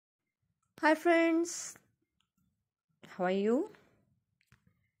Hi friends, how are you?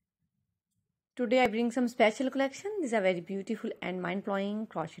 Today I bring some special collection. These are very beautiful and mind-blowing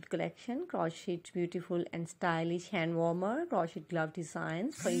crochet collection. Crochet beautiful and stylish hand warmer, crochet glove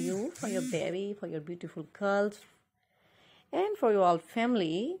designs for you, for your baby, for your beautiful girls, and for your all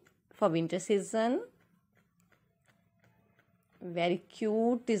family for winter season. Very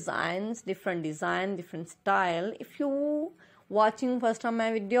cute designs, different style. If you watching first time my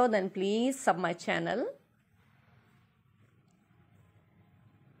video, then please sub my channel.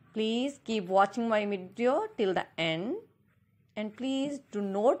 Please keep watching my video till the end, and please do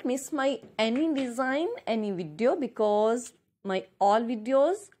not miss my any design, any video, because my all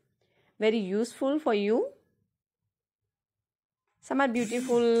videos very useful for you. Some are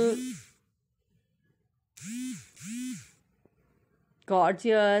beautiful,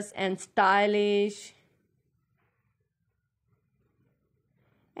 gorgeous and stylish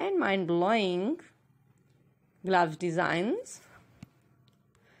and mind-blowing gloves designs.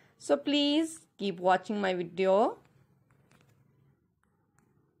 So please keep watching my video.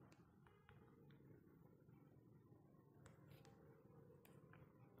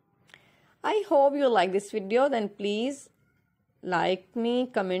 I hope you like this video. Then please like me,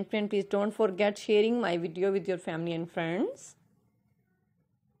 comment me, and please don't forget sharing my video with your family and friends.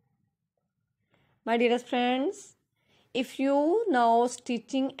 My dearest friends, if you know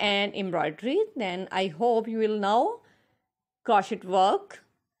stitching and embroidery, then I hope you will know crochet work.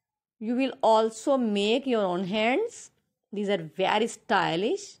 You will also make your own hands. These are very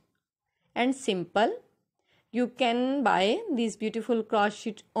stylish and simple. You can buy these beautiful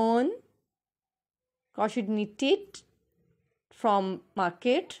crochet knitted from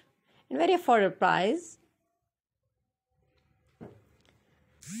market in very affordable price.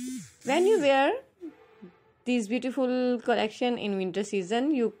 When you wear these beautiful collection in winter season,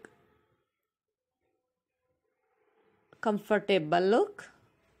 you comfortable look.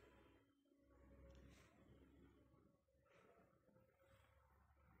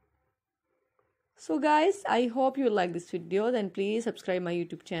 So guys, I hope you like this video. Then please subscribe my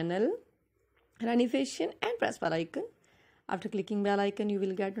YouTube channel, notification, and press bell icon. After clicking bell icon, you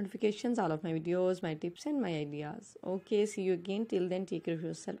will get notifications, all of my videos, my tips, and my ideas. Okay, see you again. Till then, take care of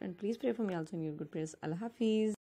yourself, and please pray for me also in your good prayers. Allah Hafiz.